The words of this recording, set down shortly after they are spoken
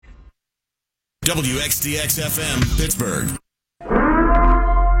WXDX-FM, Pittsburgh.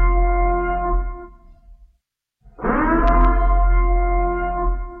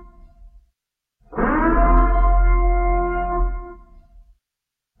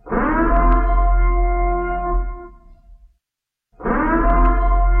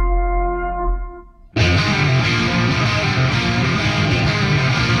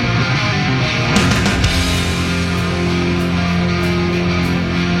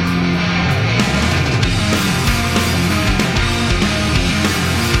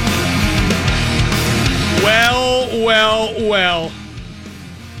 Well,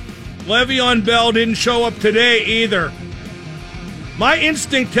 Le'Veon Bell didn't show up today either. My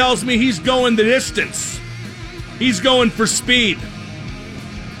instinct tells me he's going the distance. He's going for speed.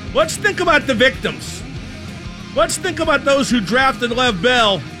 Let's think about the victims. Let's think about those who drafted Lev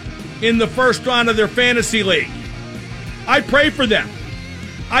Bell in the first round of their fantasy league. I pray for them.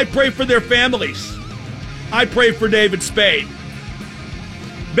 I pray for their families. I pray for David Spade.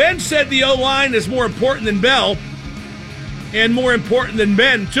 Ben said the O-line is more important than Bell, and more important than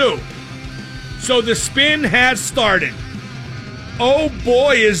Ben, too. So the spin has started. Oh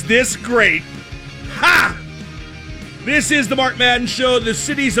boy, is this great. Ha! This is the Mark Madden Show. The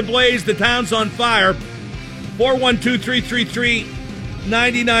city's ablaze, the town's on fire.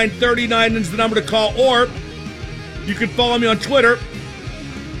 412-333-9939 is the number to call, or you can follow me on Twitter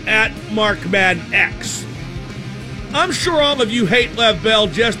at MarkMaddenX. I'm sure all of you hate Lev Bell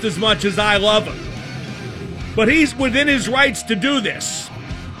just as much as I love him. But he's within his rights to do this.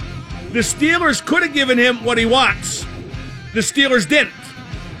 The Steelers could have given him what he wants. The Steelers didn't.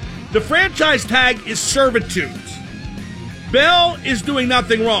 The franchise tag is servitude. Bell is doing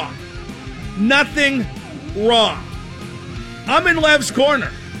nothing wrong. Nothing wrong. I'm in Lev's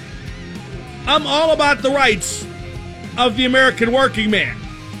corner. I'm all about the rights of the American working man.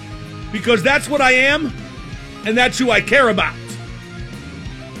 Because that's what I am, and that's who I care about.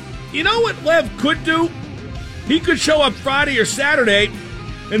 You know what Lev could do? He could show up Friday or Saturday,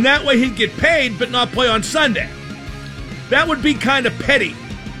 and that way he'd get paid but not play on Sunday. That would be kind of petty.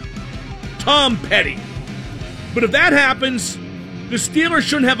 Tom Petty. But if that happens, the Steelers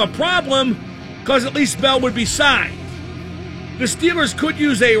shouldn't have a problem because at least Bell would be signed. The Steelers could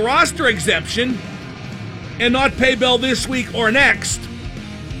use a roster exemption and not pay Bell this week or next,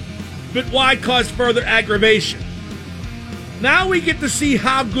 but why cause further aggravation? Now we get to see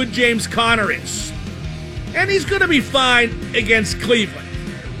how good James Conner is. And he's going to be fine against Cleveland.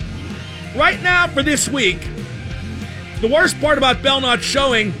 Right now, for this week, the worst part about Bell not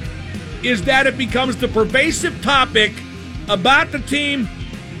showing is that it becomes the pervasive topic about the team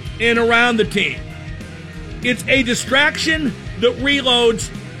and around the team. It's a distraction that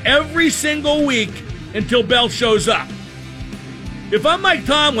reloads every single week until Bell shows up. If I'm Mike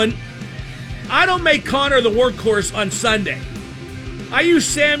Tomlin, I don't make Conner the workhorse on Sunday. I use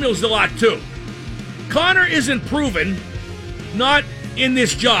Samuels a lot too. Conner isn't proven, not in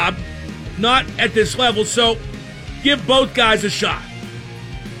this job, not at this level, so give both guys a shot.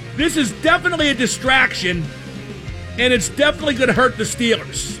 This is definitely a distraction, and it's definitely going to hurt the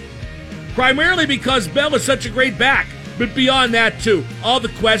Steelers. Primarily because Bell is such a great back, but beyond that too, all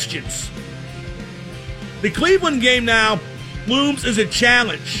the questions. The Cleveland game now looms as a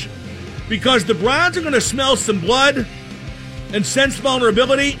challenge because the Browns are going to smell some blood and sense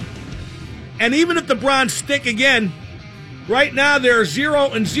vulnerability. And even if the Browns stick again, right now they're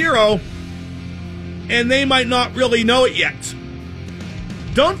 0-0, and they might not really know it yet.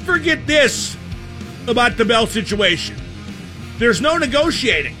 Don't forget this about the Bell situation. There's no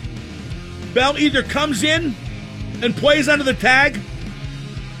negotiating. Bell either comes in and plays under the tag,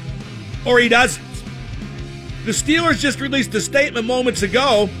 or he doesn't. The Steelers just released a statement moments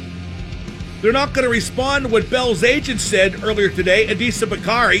ago. They're not going to respond to what Bell's agent said earlier today, Adisa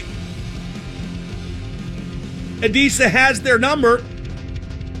Bakari. Adisa has their number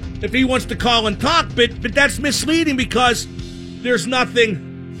if he wants to call and talk, but that's misleading because there's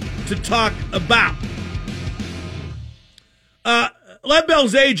nothing to talk about. Lev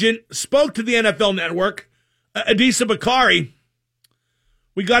Bell's agent spoke to the NFL Network, Adisa Bakari.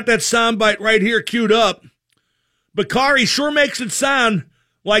 We got that soundbite right here queued up. Bakari sure makes it sound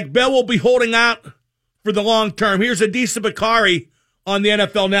like Bell will be holding out for the long term. Here's Adisa Bakari on the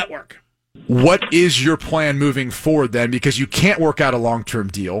NFL Network. What is your plan moving forward then? Because you can't work out a long-term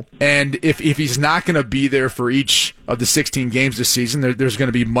deal. And if he's not going to be there for each of the 16 games this season, there's going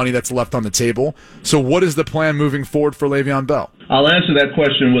to be money that's left on the table. So what is the plan moving forward for Le'Veon Bell? I'll answer that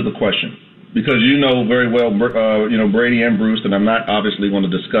question with a question. Because you know very well, Brady and Bruce, and I'm not obviously going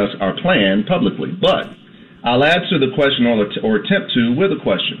to discuss our plan publicly. But I'll answer the question or attempt to with a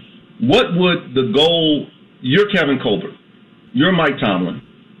question. what would the goal? You're Kevin Colbert, you're Mike Tomlin,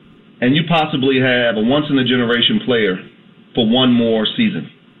 and you possibly have a once-in-a-generation player for one more season.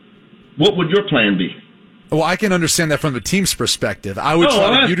 What would your plan be? Well, I can understand that from the team's perspective. I would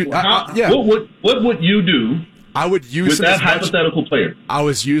What would you do? I would use with that hypothetical player. I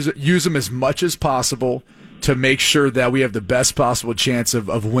would use him as much as possible to make sure that we have the best possible chance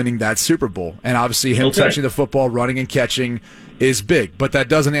of winning that Super Bowl. And obviously him touching the football, running and catching is big. But that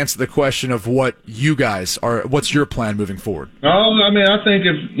doesn't answer the question of what you guys are. What's your plan moving forward? Oh, I mean, I think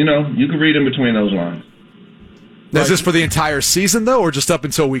if you can read in between those lines. Is this for the entire season though, or just up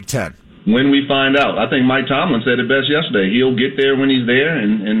until Week 10? When we find out. I think Mike Tomlin said it best yesterday. He'll get there when he's there,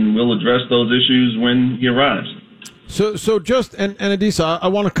 and we'll address those issues when he arrives. So just, and Adisa, I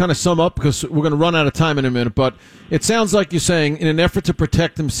want to kind of sum up because we're going to run out of time in a minute, but it sounds like you're saying in an effort to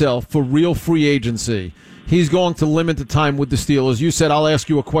protect himself for real free agency, he's going to limit the time with the Steelers. You said, I'll ask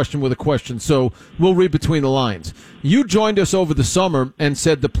you a question with a question, so we'll read between the lines. You joined us over the summer and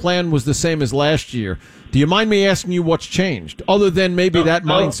said the plan was the same as last year. Do you mind me asking you what's changed, other than maybe that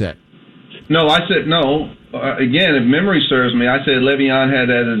mindset? No, I said no. Again, if memory serves me, I said Le'Veon had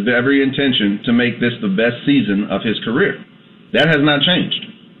as every intention to make this the best season of his career. That has not changed.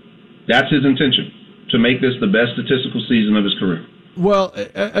 That's his intention, to make this the best statistical season of his career. Well,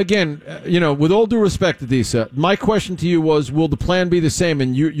 again, with all due respect, Adisa, my question to you was, will the plan be the same?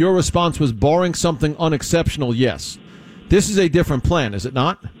 And your response was, barring something unexceptional, yes. This is a different plan, is it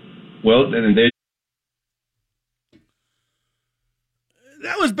not? Well, and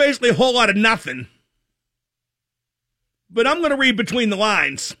that was basically a whole lot of nothing. But I'm going to read between the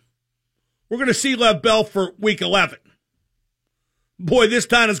lines. We're going to see Lev Bell for Week 11. Boy, this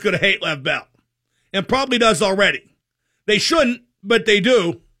town is going to hate Lev Bell. And probably does already. They shouldn't, but they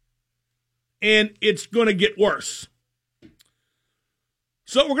do. And it's going to get worse.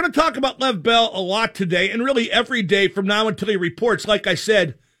 So we're going to talk about Lev Bell a lot today, and really every day from now until he reports. Like I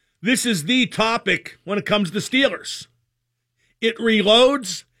said, this is the topic when it comes to Steelers. It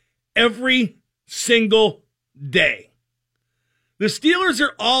reloads every single day. The Steelers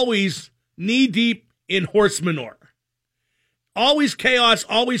are always knee-deep in horse manure. Always chaos,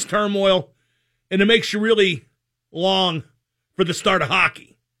 always turmoil, and it makes you really long for the start of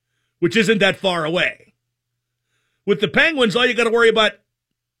hockey, which isn't that far away. With the Penguins, all you got to worry about,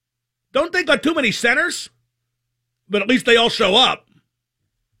 don't they got too many centers? But at least they all show up.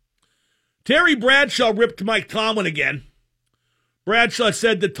 Terry Bradshaw ripped Mike Tomlin again. Bradshaw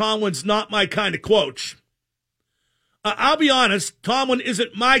said that Tomlin's not my kind of coach. I'll be honest, Tomlin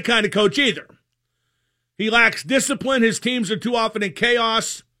isn't my kind of coach either. He lacks discipline. His teams are too often in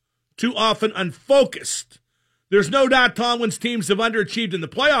chaos, too often unfocused. There's no doubt Tomlin's teams have underachieved in the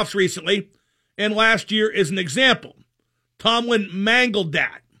playoffs recently, and last year is an example. Tomlin mangled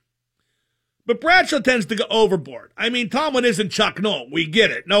that. But Bradshaw tends to go overboard. I mean, Tomlin isn't Chuck Noll. We get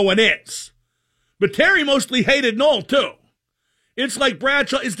it. No one is. But Terry mostly hated Noll, too. It's like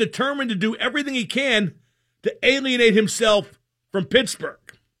Bradshaw is determined to do everything he can to alienate himself from Pittsburgh.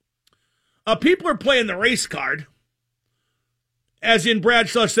 People are playing the race card, as in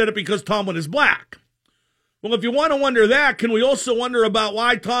Bradshaw said it because Tomlin is black. Well, if you want to wonder that, can we also wonder about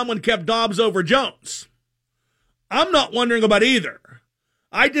why Tomlin kept Dobbs over Jones? I'm not wondering about either.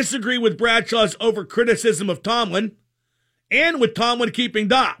 I disagree with Bradshaw's over-criticism of Tomlin and with Tomlin keeping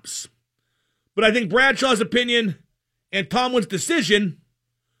Dobbs. But I think Bradshaw's opinion and Tomlin's decision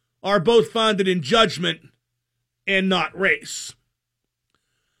are both founded in judgment and not race.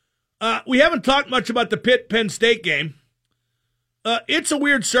 We haven't talked much about the Pitt-Penn State game. It's a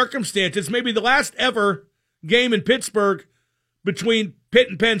weird circumstance. It's maybe the last ever game in Pittsburgh between Pitt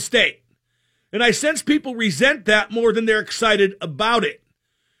and Penn State. And I sense people resent that more than they're excited about it.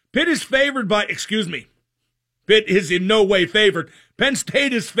 Pitt is in no way favored. Penn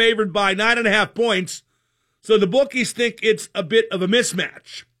State is favored by 9.5 points, so the bookies think it's a bit of a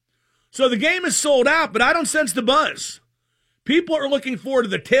mismatch. So the game is sold out, but I don't sense the buzz. People are looking forward to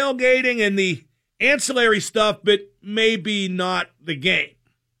the tailgating and the ancillary stuff, but maybe not the game.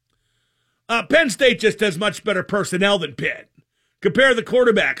 Penn State just has much better personnel than Pitt. Compare the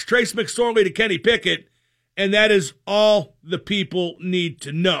quarterbacks, Trace McSorley to Kenny Pickett, and that is all the people need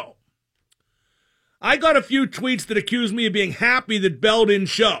to know. I got a few tweets that accused me of being happy that Bell didn't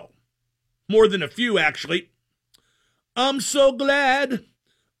show. More than a few, actually. I'm so glad.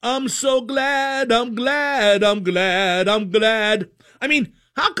 I'm so glad. I'm glad. I'm glad. I'm glad. I mean,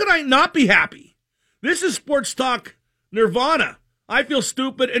 how could I not be happy? This is sports talk nirvana. I feel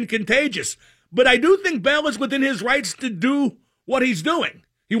stupid and contagious. But I do think Bell is within his rights to do what he's doing.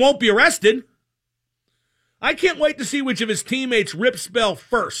 He won't be arrested. I can't wait to see which of his teammates rips Bell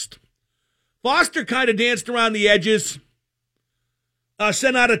first. Foster kind of danced around the edges,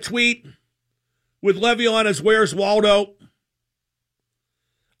 sent out a tweet with Le'Veon as Where's Waldo.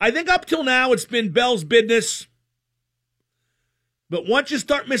 I think up till now it's been Bell's business. But once you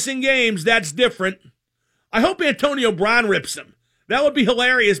start missing games, that's different. I hope Antonio Brown rips him. That would be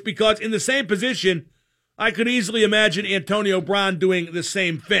hilarious because in the same position, I could easily imagine Antonio Brown doing the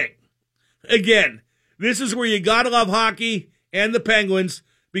same thing. Again, this is where you got to love hockey and the Penguins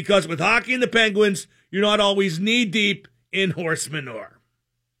because with hockey and the Penguins, you're not always knee-deep in horse manure.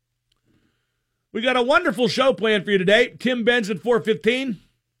 We got a wonderful show planned for you today. Tim Benz at 4:15.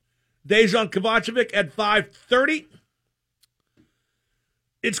 Dejan Kovacevic at 5:30.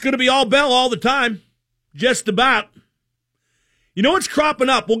 It's going to be all Bell all the time. Just about. You know what's cropping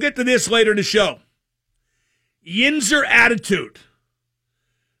up? We'll get to this later in the show. Yinzer attitude.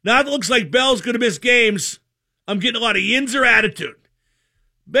 Now it looks like Bell's going to miss games. I'm getting a lot of Yinzer attitude.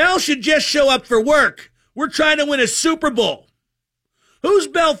 Bell should just show up for work. We're trying to win a Super Bowl. Who's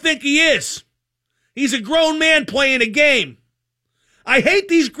Bell think he is? He's a grown man playing a game. I hate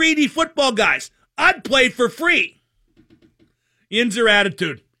these greedy football guys. I'd play for free. Yinzer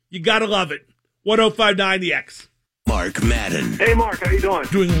attitude. You got to love it. 105.9 The X. Mark Madden. Hey, Mark, how you doing?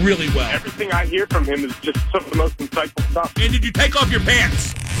 Doing really well. Everything I hear from him is just some of the most insightful stuff. And did you take off your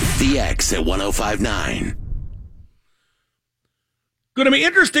pants? The X at 105.9. Going to be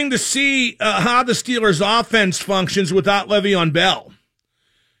interesting to see how the Steelers' offense functions without Le'Veon Bell.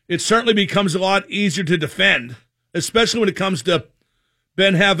 It certainly becomes a lot easier to defend, especially when it comes to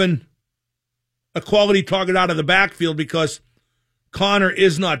Ben having a quality target out of the backfield because Connor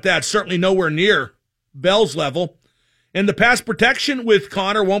is not that, certainly nowhere near Bell's level. And the pass protection with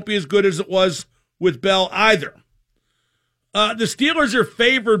Connor won't be as good as it was with Bell either. The Steelers are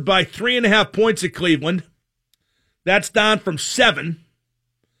favored by 3.5 points at Cleveland. That's down from 7.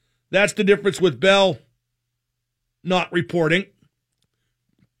 That's the difference with Bell not reporting.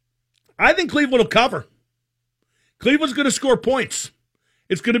 I think Cleveland will cover. Cleveland's going to score points.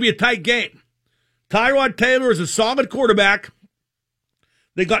 It's going to be a tight game. Tyrod Taylor is a solid quarterback.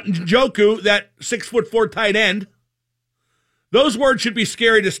 They got Njoku, that 6'4" tight end. Those words should be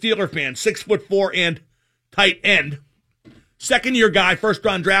scary to Steeler fans. 6'4" and tight end. Second-year guy,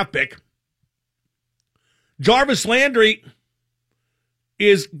 first-round draft pick. Jarvis Landry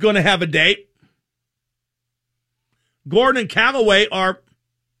is going to have a day. Gordon and Callaway are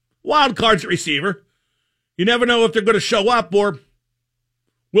wild cards at receiver. You never know if they're going to show up or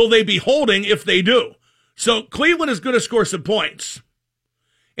will they be holding if they do. So Cleveland is going to score some points.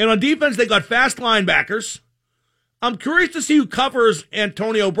 And on defense, they got fast linebackers. I'm curious to see who covers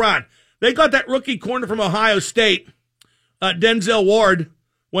Antonio Brown. They got that rookie corner from Ohio State. Denzel Ward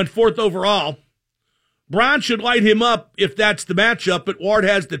went 4th overall. Brown should light him up if that's the matchup, but Ward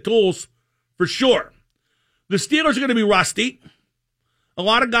has the tools for sure. The Steelers are going to be rusty. A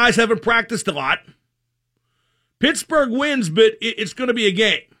lot of guys haven't practiced a lot. Pittsburgh wins, but it's going to be a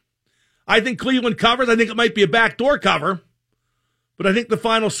game. I think Cleveland covers. I think it might be a backdoor cover, but I think the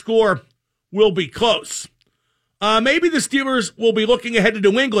final score will be close. Maybe the Steelers will be looking ahead to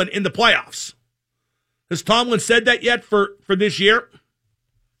New England in the playoffs. Has Tomlin said that yet for this year?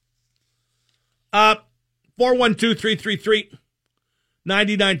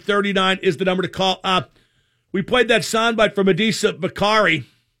 412-333-9939 is the number to call. We played that soundbite from Adisa Bakari.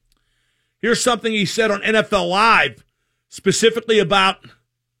 Here's something he said on NFL Live, specifically about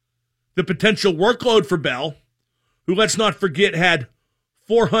the potential workload for Bell, who, let's not forget, had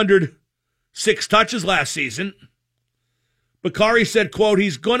 406 touches last season. Bakari said, quote,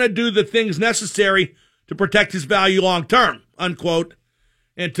 he's going to do the things necessary to protect his value long term, unquote.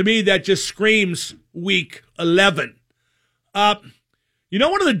 And to me, that just screams week 11. You know,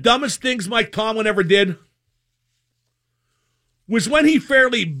 one of the dumbest things Mike Tomlin ever did was when he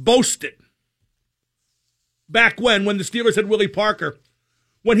fairly boasted, back when the Steelers had Willie Parker,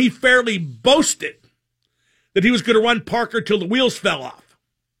 when he fairly boasted that he was going to run Parker till the wheels fell off.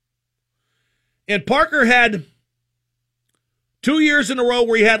 And Parker had 2 years in a row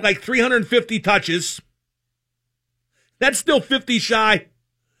where he had like 350 touches. That's still 50 shy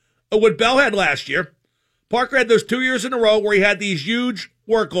of what Bell had last year. Parker had those 2 years in a row where he had these huge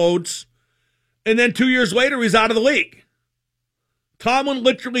workloads, and then 2 years later, he's out of the league. Tomlin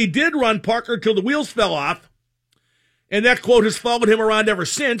literally did run Parker till the wheels fell off, and that quote has followed him around ever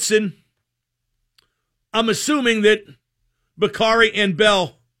since, and I'm assuming that Bakari and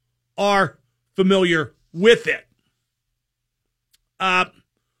Bell are familiar with it.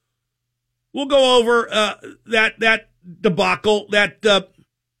 We'll go over that debacle.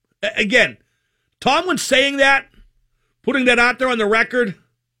 Again, Tomlin saying that, putting that out there on the record,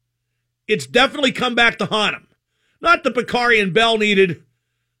 it's definitely come back to haunt him. Not that Bakari and Bell needed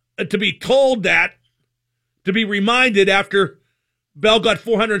to be told that, to be reminded after Bell got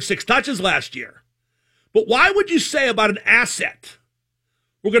 406 touches last year. But why would you say about an asset,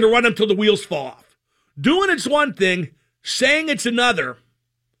 we're going to run him till the wheels fall off? Doing it's one thing, saying it's another.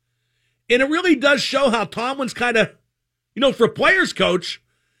 And it really does show how Tomlin's kind of, for a player's coach,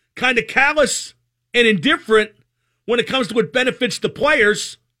 kind of callous and indifferent when it comes to what benefits the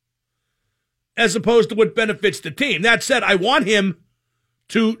players as opposed to what benefits the team. That said, I want him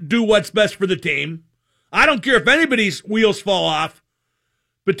to do what's best for the team. I don't care if anybody's wheels fall off,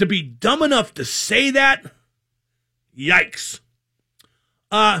 but to be dumb enough to say that, yikes.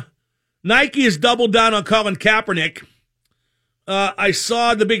 Nike has doubled down on Colin Kaepernick. I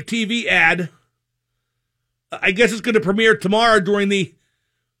saw the big TV ad. I guess it's going to premiere tomorrow during the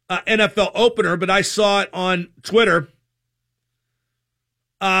NFL opener, but I saw it on Twitter.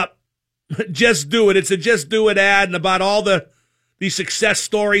 Just Do It. It's a Just Do It ad and about all the success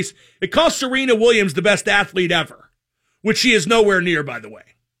stories. It calls Serena Williams the best athlete ever, which she is nowhere near, by the way.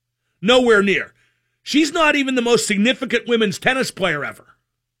 Nowhere near. She's not even the most significant women's tennis player ever.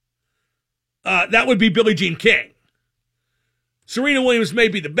 That would be Billie Jean King. Serena Williams may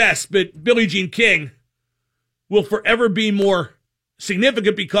be the best, but Billie Jean King will forever be more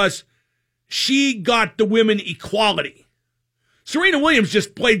significant because she got the women equality. Serena Williams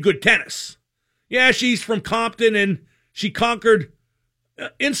just played good tennis. Yeah, she's from Compton and she conquered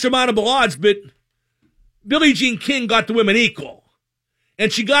insurmountable odds, but Billie Jean King got the women equal.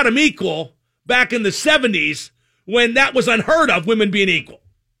 And she got them equal back in the 70s when that was unheard of, women being equal.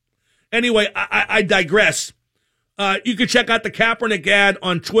 Anyway, I digress. You can check out the Kaepernick ad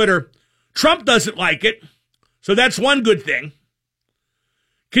on Twitter. Trump doesn't like it, so that's one good thing.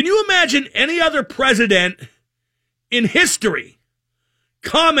 Can you imagine any other president in history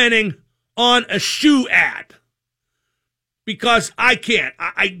commenting on a shoe ad? Because I can't.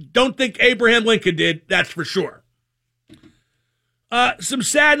 I don't think Abraham Lincoln did, that's for sure. Some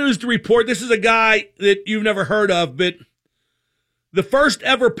sad news to report. This is a guy that you've never heard of, but the first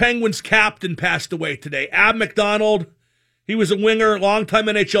ever Penguins captain passed away today. Ab McDonald. He was a winger, longtime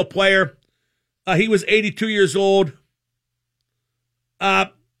NHL player. He was 82 years old. I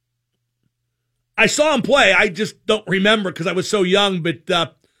saw him play. I just don't remember because I was so young. But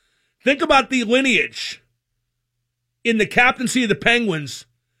think about the lineage in the captaincy of the Penguins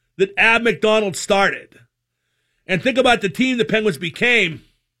that Ab McDonald started. And think about the team the Penguins became,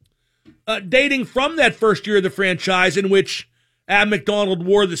 dating from that first year of the franchise in which Ab McDonald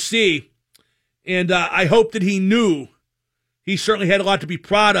wore the C. And I hope that he knew he certainly had a lot to be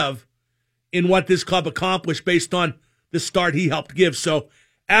proud of in what this club accomplished based on the start he helped give. So,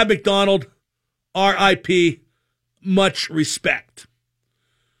 Ab McDonald, R.I.P., much respect.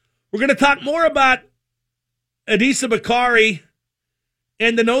 We're going to talk more about Adisa Bakari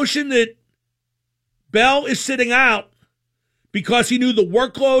and the notion that Bell is sitting out because he knew the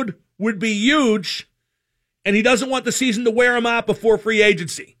workload would be huge and he doesn't want the season to wear him out before free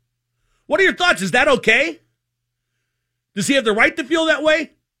agency. What are your thoughts? Is that okay? Does he have the right to feel that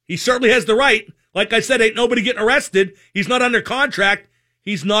way? He certainly has the right. Like I said, ain't nobody getting arrested. He's not under contract.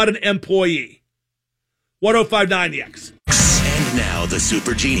 He's not an employee. 105.9 The X. And now the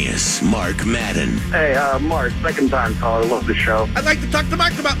super genius, Mark Madden. Hey, Mark, second time caller. Love the show. I'd like to talk to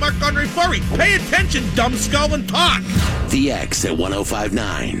Mark about Marc-Andre Fleury. Pay attention, dumb skull, and talk. The X at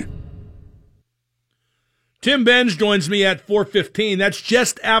 105.9. Tim Benz joins me at 4:15. That's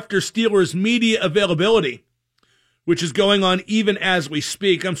just after Steelers media availability, which is going on even as we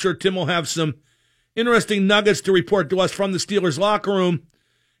speak. I'm sure Tim will have some interesting nuggets to report to us from the Steelers locker room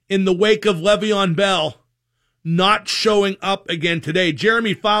in the wake of Le'Veon Bell not showing up again today.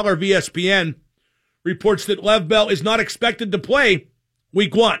 Jeremy Fowler of ESPN reports that Lev Bell is not expected to play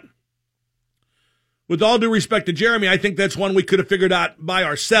week 1. With all due respect to Jeremy, I think that's one we could have figured out by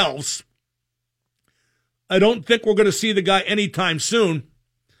ourselves. I don't think we're going to see the guy anytime soon.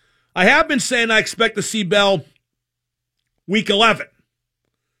 I have been saying I expect to see Bell week 11.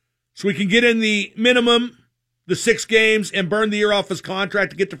 So we can get in the minimum, the 6 games, and burn the year off his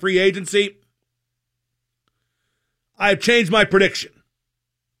contract to get to free agency. I have changed my prediction.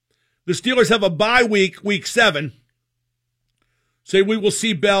 The Steelers have a bye week, week 7. So we will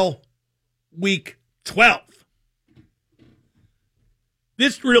see Bell week 12.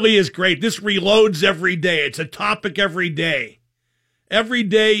 This really is great. This reloads every day. It's a topic every day. Every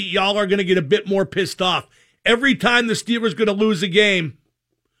day, y'all are going to get a bit more pissed off. Every time the Steelers going to lose a game,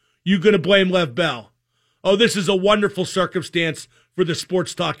 you're going to blame Lev Bell. Oh, this is a wonderful circumstance for the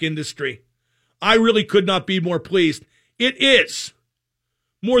sports talk industry. I really could not be more pleased. It is.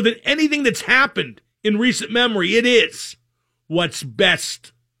 more than anything that's happened in recent memory, it is what's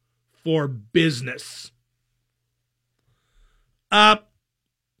best for business. We're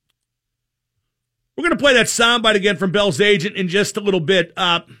going to play that soundbite again from Bell's agent in just a little bit.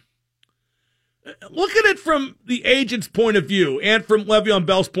 Look at it from the agent's point of view and from Le'Veon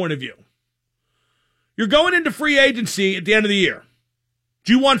Bell's point of view. You're going into free agency at the end of the year.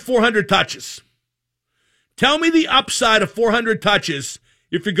 Do you want 400 touches? Tell me the upside of 400 touches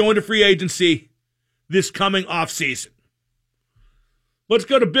if you're going to free agency this coming offseason. Let's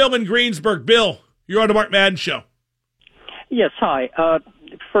go to Bill in Greensburg. Bill, you're on the Mark Madden Show. Yes, hi.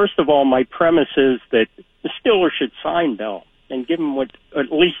 First of all, my premise is that the Steelers should sign Bell and give him at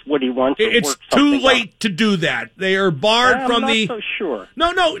least what he wants. It's too late to do that. They are barred from the... I'm not so sure.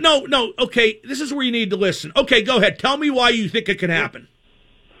 No. Okay, this is where you need to listen. Okay, go ahead. Tell me why you think it can happen.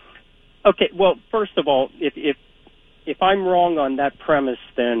 Okay, well, first of all, if I'm wrong on that premise,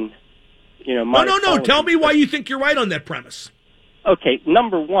 then, my No. Tell me why you think you're right on that premise. Okay,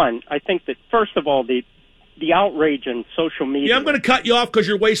 number one, I think that, first of all, the outrage in social media... Yeah, I'm going to cut you off because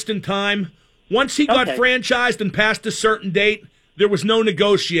you're wasting time. Once he got franchised and past a certain date, there was no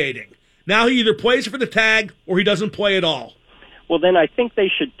negotiating. Now he either plays for the tag or he doesn't play at all. Well, then I think they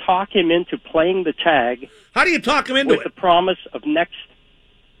should talk him into playing the tag. How do you talk him into it? With the promise of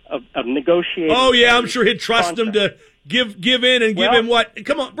negotiating. Oh, yeah, I'm sure he'd trust him to give in and give him what?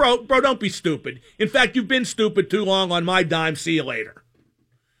 Come on, bro, don't be stupid. In fact, you've been stupid too long on my dime. See you later.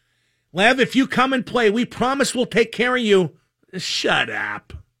 Lev, if you come and play, we promise we'll take care of you. Shut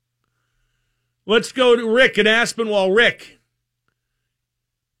up. Let's go to Rick in Aspinwall. Rick,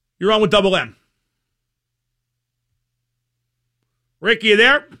 you're on with Double M. Rick, you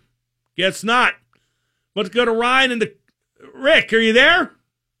there? Guess not. Let's go to Ryan and Rick, are you there?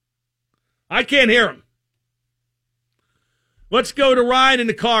 I can't hear him. Let's go to Ryan in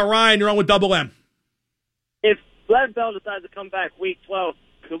the car. Ryan, you're on with Double M. If Lev Bell decides to come back week 12,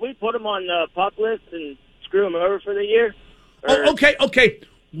 could we put him on the pup list and screw him over for the year? Oh, okay.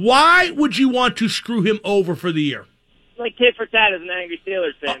 Why would you want to screw him over for the year? Like tit for tat as an angry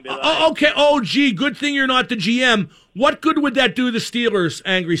Steelers fan. Okay. Oh, gee, good thing you're not the GM. What good would that do the Steelers,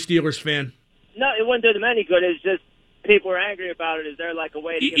 angry Steelers fan? No, it wouldn't do them any good. It's just people are angry about it. Is there like a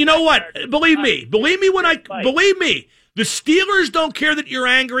way to get you know what? Character? Believe me. The Steelers don't care that you're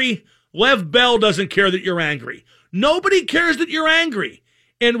angry. Lev Bell doesn't care that you're angry. Nobody cares that you're angry.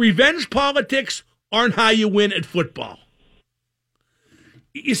 And revenge politics aren't how you win at football.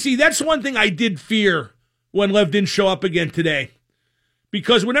 You see, that's one thing I did fear when Lev didn't show up again today.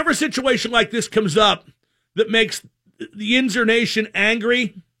 Because whenever a situation like this comes up that makes the Inzer Nation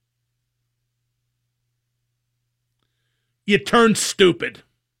angry, you turn stupid.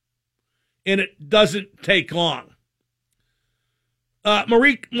 And it doesn't take long.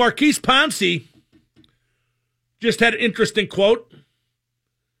 Marquise Pouncey just had an interesting quote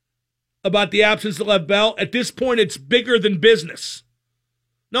about the absence of Lev Bell. At this point, it's bigger than business.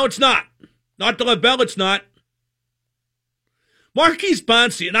 No, it's not. Not to Lev Bell, it's not. Marquise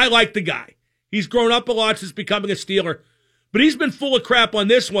Pouncey, and I like the guy. He's grown up a lot since becoming a Steeler, but he's been full of crap on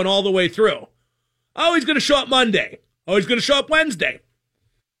this one all the way through. Oh, he's going to show up Monday. Oh, he's going to show up Wednesday.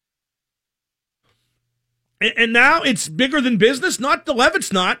 And now it's bigger than business? Not to Lev,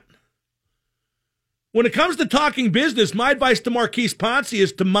 it's not. When it comes to talking business, my advice to Marquise Pouncey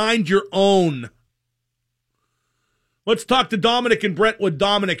is to mind your own. Let's talk to Dominic in Brentwood.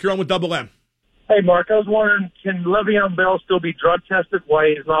 Dominic, you're on with Double M. Hey, Mark, I was wondering, can Le'Veon Bell still be drug tested while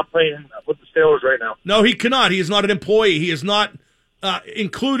he's not playing with the Steelers right now? No, he cannot. He is not an employee. He is not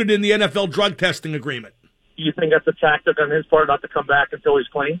included in the NFL drug testing agreement. Do you think that's a tactic on his part not to come back until he's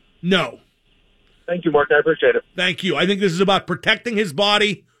clean? No. Thank you, Mark. I appreciate it. Thank you. I think this is about protecting his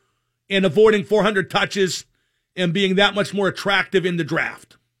body and avoiding 400 touches and being that much more attractive in the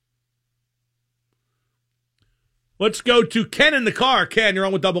draft. Let's go to Ken in the car. Ken, you're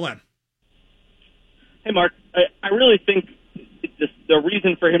on with Double M. Hey, Mark, I really think the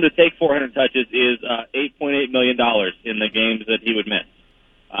reason for him to take 400 touches is $8.8 million in the games that he would miss.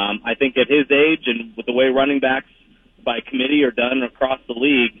 I think at his age and with the way running backs by committee are done across the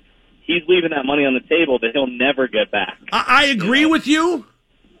league, he's leaving that money on the table that he'll never get back. I agree with you,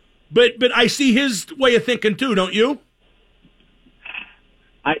 but I see his way of thinking too, don't you?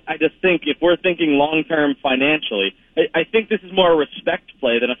 I just think if we're thinking long-term financially, I think this is more a respect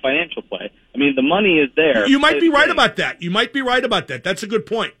play than a financial play. I mean, the money is there. You might be right about that. That's a good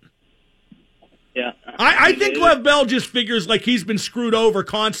point. Yeah. I think Lev Bell just figures like he's been screwed over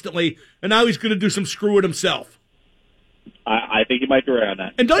constantly, and now he's going to do some screwing himself. I think you might be right on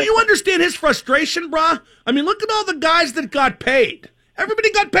that. And don't you understand his frustration, brah? I mean, look at all the guys that got paid.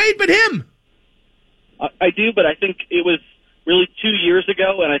 Everybody got paid but him. I do, but I think it was really 2 years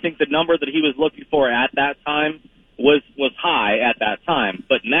ago, and I think the number that he was looking for at that time was high at that time.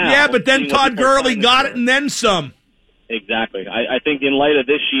 But now... Yeah, but then Todd Gurley got it and then some. Exactly. I think in light of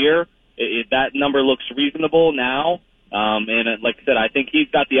this year, that number looks reasonable now. And like I said, I think he's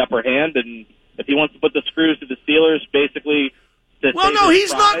got the upper hand, and if he wants to put the screws to the Steelers, basically... Well, no,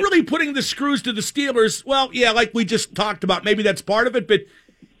 he's not really putting the screws to the Steelers. Well, yeah, like we just talked about, maybe that's part of it, but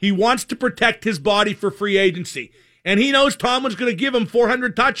he wants to protect his body for free agency. And he knows Tomlin's going to give him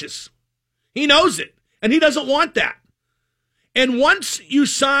 400 touches. He knows it, and he doesn't want that. And once you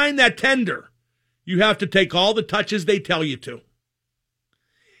sign that tender, you have to take all the touches they tell you to.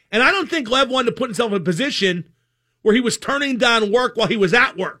 And I don't think Lev wanted to put himself in a position where he was turning down work while he was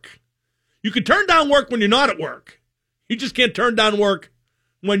at work. You can turn down work when you're not at work. You just can't turn down work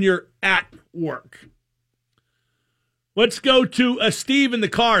when you're at work. Let's go to Steve in the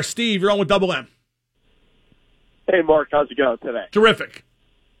car. Steve, you're on with Double M. Hey, Mark, how's it going today? Terrific.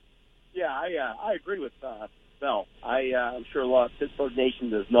 Yeah, I agree with Bell. I'm sure a lot of Pittsburgh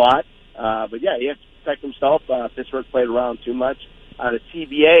Nation does not. But, yeah, he has to protect himself. Pittsburgh played around too much. The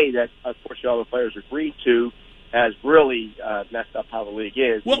CBA that, unfortunately, all the players agreed to has really messed up how the league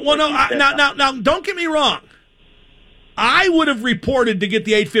is. Well, now, don't get me wrong. I would have reported to get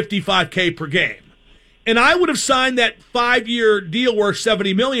the $855K per game. And I would have signed that 5-year deal worth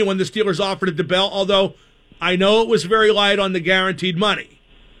 $70 million when the Steelers offered it to Bell, although I know it was very light on the guaranteed money.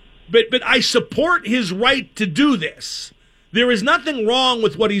 But I support his right to do this. There is nothing wrong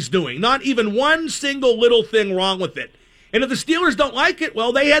with what he's doing. Not even one single little thing wrong with it. And if the Steelers don't like it,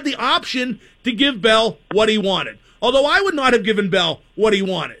 well, they had the option to give Bell what he wanted. Although I would not have given Bell what he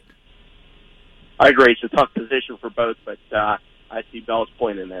wanted. I agree. It's a tough position for both, but I see Bell's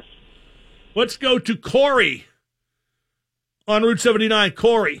point in this. Let's go to Corey on Route 79.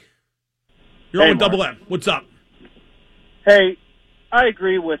 Corey, you're on with Double M. What's up? Hey, I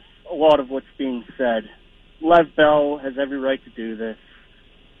agree with a lot of what's being said. Lev Bell has every right to do this.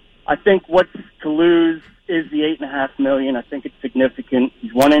 I think what's to lose is the $8.5 million. I think it's significant.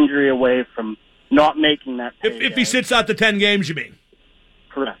 He's one injury away from not making that payday. If he sits out the 10 games, you mean?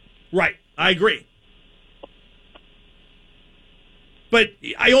 Correct. Right. I agree. But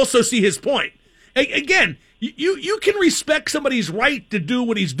I also see his point. Again, you can respect somebody's right to do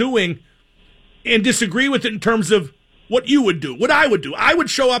what he's doing and disagree with it in terms of what you would do, what I would do. I would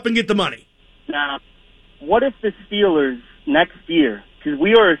show up and get the money. Now, what if the Steelers next year, because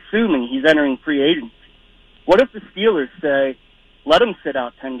we are assuming he's entering free agency, what if the Steelers say, let him sit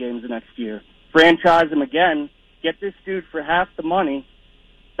out 10 games the next year, franchise him again, get this dude for half the money,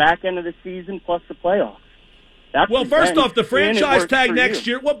 back end of the season plus the playoffs? Well, first off, the franchise tag next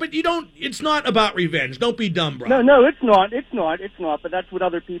year. Well, but you don't. It's not about revenge. Don't be dumb, bro. No, it's not. It's not. But that's what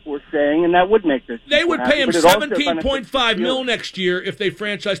other people are saying, and that would make this. They would pay him $17.5 million next year if they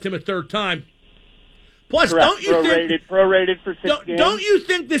franchised him a third time. Plus, correct. Don't you think prorated for 6 games? Don't you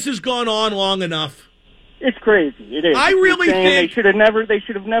think this has gone on long enough? It's crazy. It is. I really think they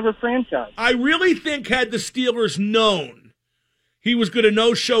should have never franchised. I really think had the Steelers known he was going to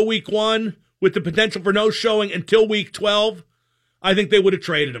no-show week 1. With the potential for no showing until week 12, I think they would have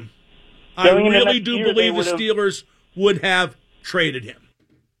traded him. I really do believe the Steelers would have traded him.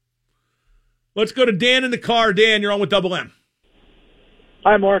 Let's go to Dan in the car. Dan, you're on with Double M.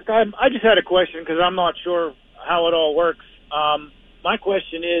 Hi, Mark. I just had a question because I'm not sure how it all works. My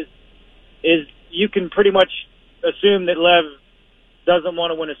question is you can pretty much assume that Lev doesn't want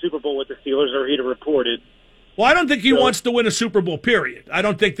to win a Super Bowl with the Steelers, or he'd have reported. Well, I don't think he wants to win a Super Bowl, period. I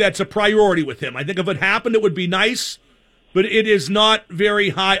don't think that's a priority with him. I think if it happened, it would be nice, but it is not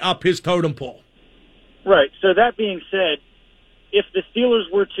very high up his totem pole. Right. So that being said, if the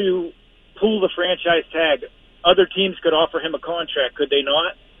Steelers were to pull the franchise tag, other teams could offer him a contract, could they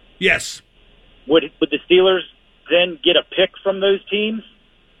not? Yes. Would the Steelers then get a pick from those teams,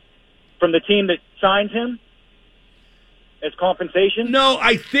 from the team that signs him? As compensation? No,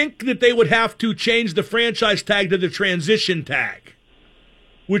 I think that they would have to change the franchise tag to the transition tag,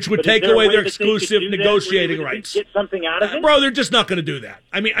 which would take away their exclusive negotiating rights. Get something out of it? Bro, they're just not going to do that.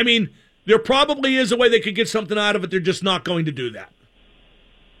 I mean, there probably is a way they could get something out of it. They're just not going to do that.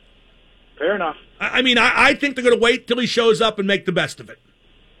 Fair enough. I think they're going to wait till he shows up and make the best of it.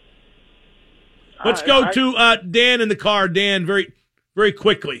 Let's go to Dan in the car. Dan, very, very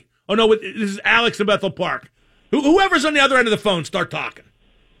quickly. Oh, no, this is Alex in Bethel Park. Whoever's on the other end of the phone, start talking.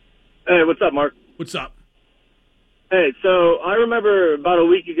 Hey, what's up, Mark? What's up? Hey, so I remember about a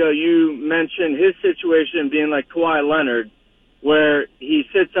week ago you mentioned his situation being like Kawhi Leonard, where he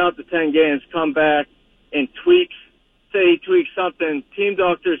sits out the 10 games, come back, and tweaks say he tweaks something, team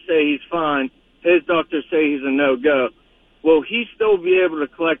doctors say he's fine, his doctors say he's a no-go. Will he still be able to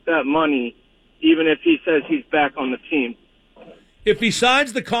collect that money even if he says he's back on the team? If he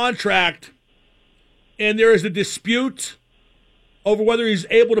signs the contract and there is a dispute over whether he's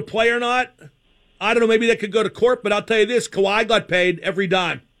able to play or not, I don't know, maybe that could go to court, but I'll tell you this, Kawhi got paid every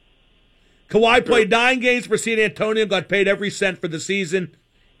dime. Kawhi played 9 games for San Antonio, got paid every cent for the season,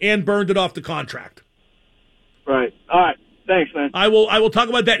 and burned it off the contract. Right. All right. Thanks, man. I will talk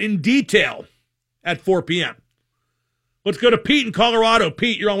about that in detail at 4 p.m. Let's go to Pete in Colorado.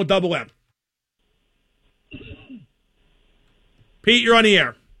 Pete, you're on with Double M. Pete, you're on the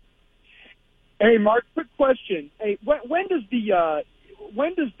air. Hey, Mark, quick question. Hey, when does the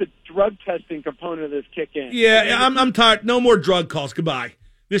drug testing component of this kick in? Yeah, I'm tired. No more drug calls. Goodbye.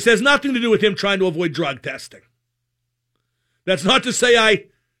 This has nothing to do with him trying to avoid drug testing. That's not to say I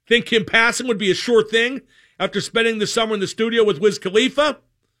think him passing would be a sure thing after spending the summer in the studio with Wiz Khalifa,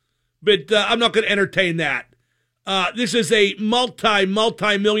 but I'm not going to entertain that. This is a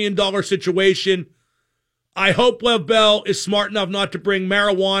multi-million-dollar situation. I hope Lev Bell is smart enough not to bring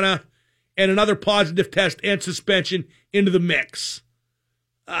marijuana and another positive test and suspension into the mix.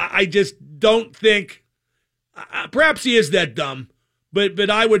 I just don't think, perhaps he is that dumb, but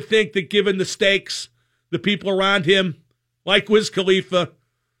I would think that given the stakes, the people around him, like Wiz Khalifa,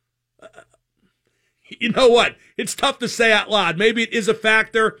 you know what? It's tough to say out loud. Maybe it is a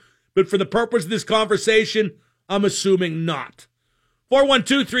factor, but for the purpose of this conversation, I'm assuming not.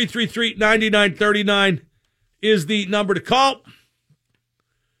 412-333-9939 is the number to call.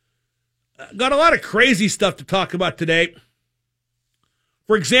 Got a lot of crazy stuff to talk about today.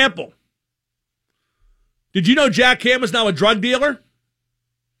 For example, did you know Jack Ham is now a drug dealer?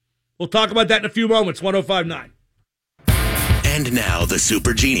 We'll talk about that in a few moments. 105.9. And now the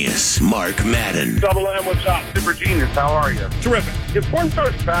super genius, Mark Madden. Double M, what's up? Super genius, how are you? Terrific. Is porn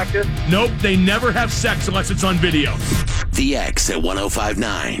stars practice? Nope, they never have sex unless it's on video. The X at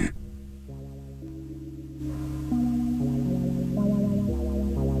 105.9.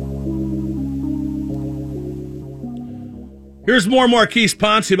 Here's more Marquise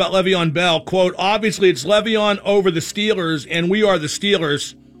Ponce about Le'Veon Bell. Quote, obviously it's Le'Veon over the Steelers, and we are the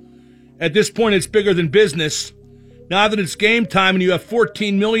Steelers. At this point, it's bigger than business. Now that it's game time and you have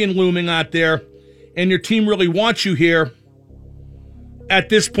 $14 million looming out there, and your team really wants you here, at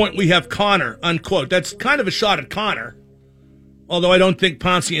this point we have Connor, unquote. That's kind of a shot at Connor, although I don't think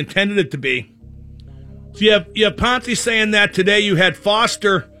Ponce intended it to be. So you have Ponce saying that today. You had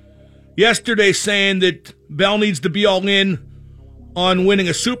Foster yesterday saying that Bell needs to be all in on winning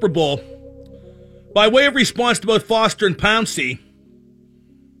a Super Bowl. By way of response to both Foster and Ponce,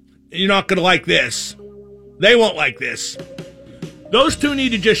 you're not going to like this. They won't like this. Those two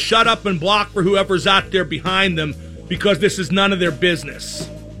need to just shut up and block for whoever's out there behind them because this is none of their business.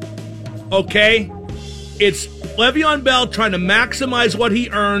 Okay? It's Le'Veon Bell trying to maximize what he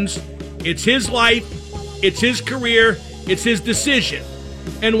earns. It's his life. It's his career. It's his decision.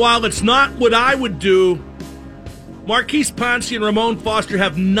 And while it's not what I would do, Marquise Ponce and Ramon Foster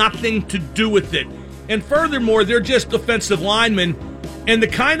have nothing to do with it. And furthermore, they're just offensive linemen, and the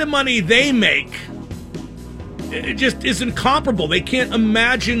kind of money they make, it just isn't comparable. They can't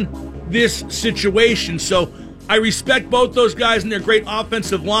imagine this situation. So I respect both those guys, and they're great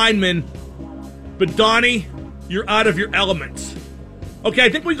offensive linemen. But Donnie, you're out of your elements. Okay, I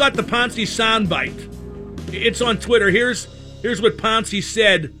think we got the Ponce soundbite. It's on Twitter. Here's what Ponce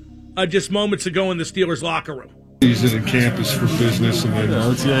said just moments ago in the Steelers locker room. Using the campus for business and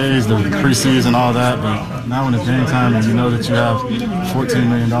OTAs, the preseason, all that, but now when it's game time and you know that you have $14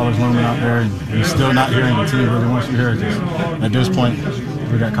 million looming out there and you're still not hearing the team really wants you here, at this point,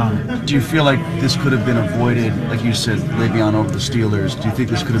 we got Connor. Do you feel like this could have been avoided, like you said, Le'Veon over the Steelers? Do you think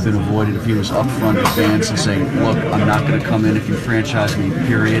this could have been avoided if he was upfront to fans and saying, look, I'm not going to come in if you franchise me,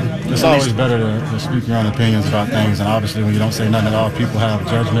 period? It's always better to speak your own opinions about things, and obviously when you don't say nothing at all, people have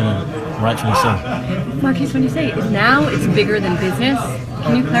judgment, and rightfully so. Marquise, when you say now it's bigger than business,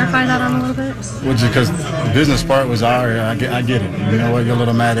 can you clarify that on a little bit? Well, just because the business part was I get it. You know what, you're a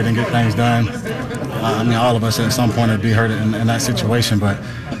little mad they didn't get things done. I mean, all of us at some point would be hurt in that situation, but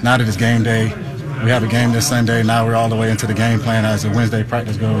now that it's game day, we have a game this Sunday, now we're all the way into the game plan as the Wednesday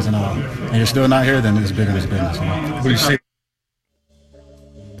practice goes and all. And you're still not here, then it's bigger than business. What do you see?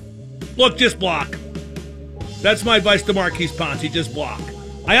 Look, just block. That's my advice to Marquise Ponce, just block.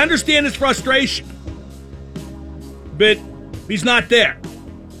 I understand his frustration, but he's not there.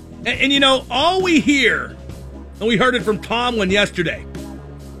 And you know, all we hear, and we heard it from Tomlin yesterday,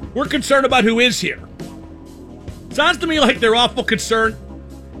 we're concerned about who is here. Sounds to me like they're awful concerned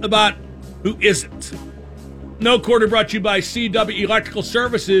about who isn't. No Quarter brought to you by CW Electrical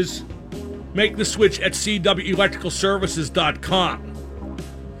Services. Make the switch at cwelectricalservices.com.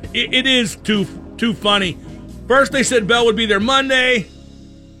 It is too funny. First they said Bell would be there Monday.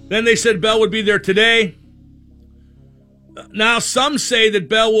 Then they said Bell would be there today. Now some say that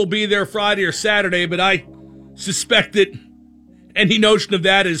Bell will be there Friday or Saturday, but I suspect that any notion of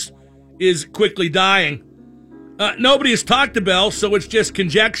that is quickly dying. Nobody has talked to Bell, so it's just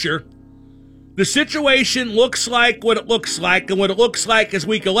conjecture. The situation looks like what it looks like, and what it looks like is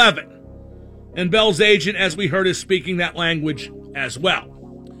Week 11. And Bell's agent, as we heard, is speaking that language as well.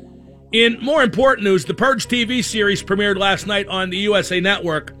 In more important news, the Purge TV series premiered last night on the USA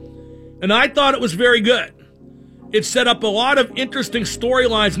Network, and I thought it was very good. It set up a lot of interesting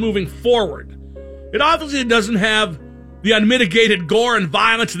storylines moving forward. It obviously doesn't have the unmitigated gore and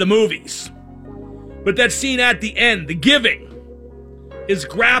violence of the movies. But that scene at the end, the giving, is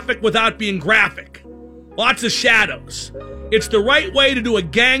graphic without being graphic. Lots of shadows. It's the right way to do a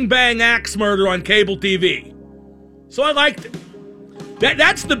gangbang axe murder on cable TV. So I liked it.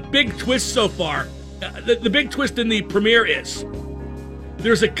 That's the big twist so far. The big twist in the premiere is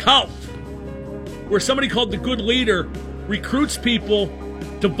there's a cult where somebody called the Good Leader recruits people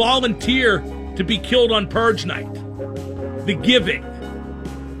to volunteer to be killed on Purge Night. The giving.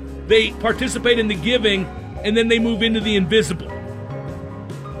 They participate in the giving, and then they move into the invisible.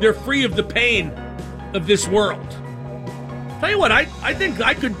 They're free of the pain of this world. Tell you what, I think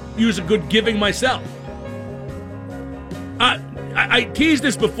I could use a good giving myself. I teased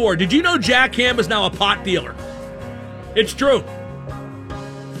this before. Did you know Jack Ham is now a pot dealer? It's true.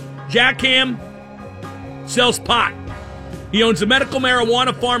 Jack Ham sells pot. He owns a medical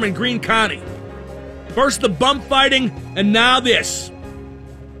marijuana farm in Greene County. First the bum fighting, and now this.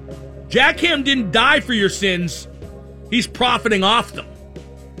 Jack Ham didn't die for your sins. He's profiting off them.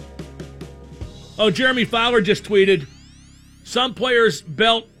 Oh, Jeremy Fowler just tweeted, some players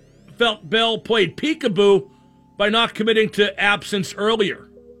felt Bell played peekaboo by not committing to absence earlier.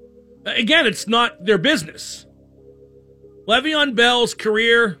 Again, it's not their business. Le'Veon Bell's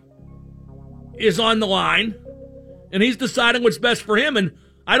career is on the line, and he's deciding what's best for him, and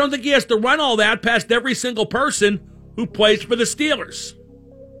I don't think he has to run all that past every single person who plays for the Steelers.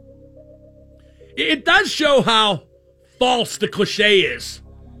 It does show how false the cliche is.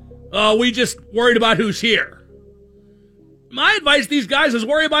 Oh, we just worried about who's here. My advice to these guys is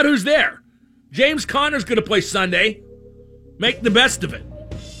worry about who's there. James Conner's going to play Sunday. Make the best of it.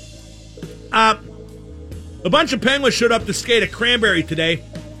 A bunch of Penguins showed up to skate at Cranberry today.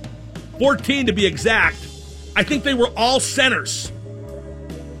 14 to be exact. I think they were all centers.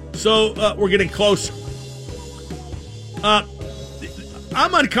 So we're getting closer.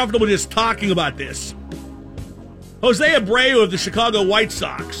 I'm uncomfortable just talking about this. Jose Abreu of the Chicago White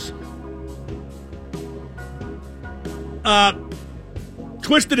Sox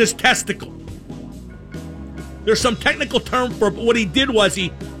twisted his testicle. There's some technical term for it, but what he did was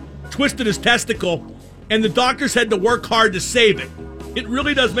he twisted his testicle, and the doctors had to work hard to save it. It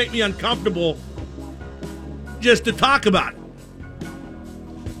really does make me uncomfortable just to talk about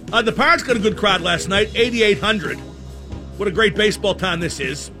it. The Pirates got a good crowd last night, 8,800. What a great baseball town this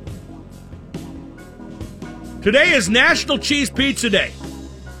is. Today is National Cheese Pizza Day.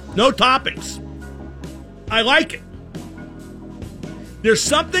 No toppings. I like it. There's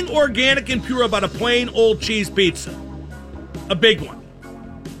something organic and pure about a plain old cheese pizza. A big one.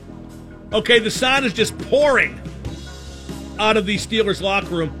 Okay, the sound is just pouring out of the Steelers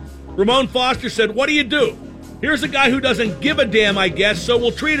locker room. Ramon Foster said, what do you do? Here's a guy who doesn't give a damn, I guess, so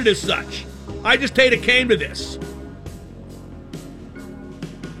we'll treat it as such. I just hate it came to this.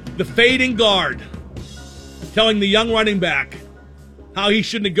 The fading guard telling the young running back how he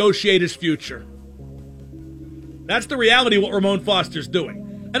should negotiate his future. That's the reality of what Ramon Foster's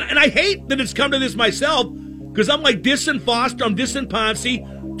doing. And I hate that it's come to this myself, because I'm like dissing Foster, I'm dissing Ponce,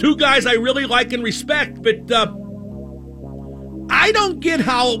 two guys I really like and respect, but I don't get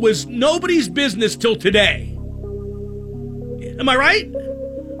how it was nobody's business till today. Am I right?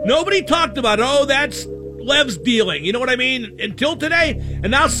 Nobody talked about it. Oh, that's Lev's dealing. You know what I mean? Until today.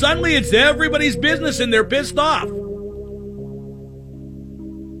 And now suddenly it's everybody's business and they're pissed off.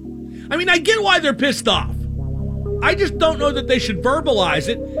 I mean, I get why they're pissed off. I just don't know that they should verbalize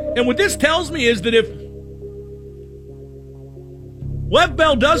it. And what this tells me is that if Lev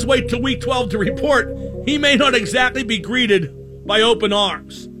Bell does wait till week 12 to report, he may not exactly be greeted by open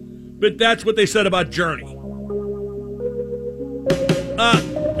arms. But that's what they said about Journey.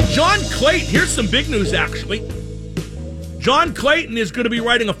 John Clayton, here's some big news, actually. John Clayton is going to be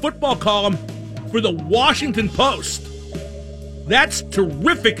writing a football column for the Washington Post. That's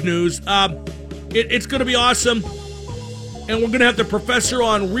terrific news. It's going to be awesome, and we're going to have the professor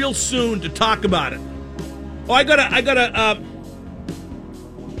on real soon to talk about it. Oh, I gotta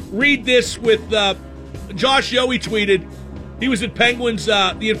read this with Josh Yohe tweeted. He was at Penguins,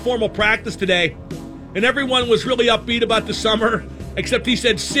 the informal practice today, and everyone was really upbeat about the summer, except he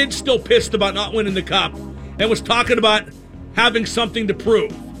said Sid's still pissed about not winning the Cup and was talking about having something to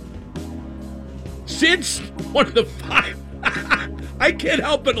prove. Sid's one of the 5. I can't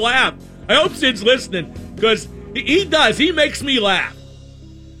help but laugh. I hope Sid's listening, because he does. He makes me laugh.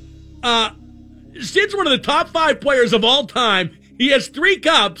 Sid's one of the top 5 players of all time. He has 3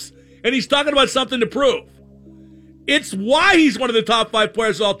 cups, and he's talking about something to prove. It's why he's one of the top 5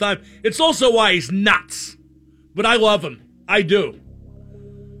 players of all time. It's also why he's nuts. But I love him. I do.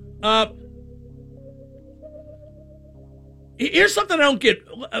 Here's something I don't get.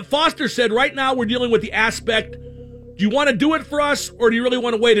 Foster said, right now we're dealing with the aspect, do you want to do it for us, or do you really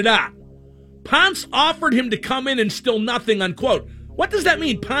want to wait it out? Ponce offered him to come in and still nothing, unquote. What does that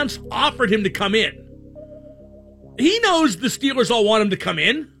mean? Ponce offered him to come in. He knows the Steelers all want him to come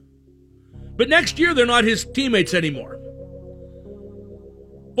in. But next year, they're not his teammates anymore.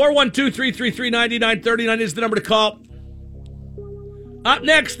 412-333-9939 is the number to call. Up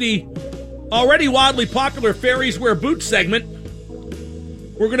next, the already wildly popular Fairies Wear Boots segment.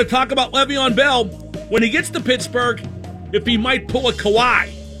 We're going to talk about Le'Veon Bell when he gets to Pittsburgh, if he might pull a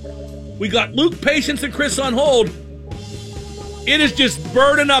Kawhi. We got Luke Patience and Chris on hold. It is just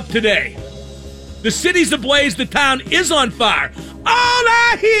burning up today. The city's ablaze. The town is on fire. All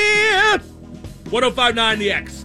I hear. 105.9 The X.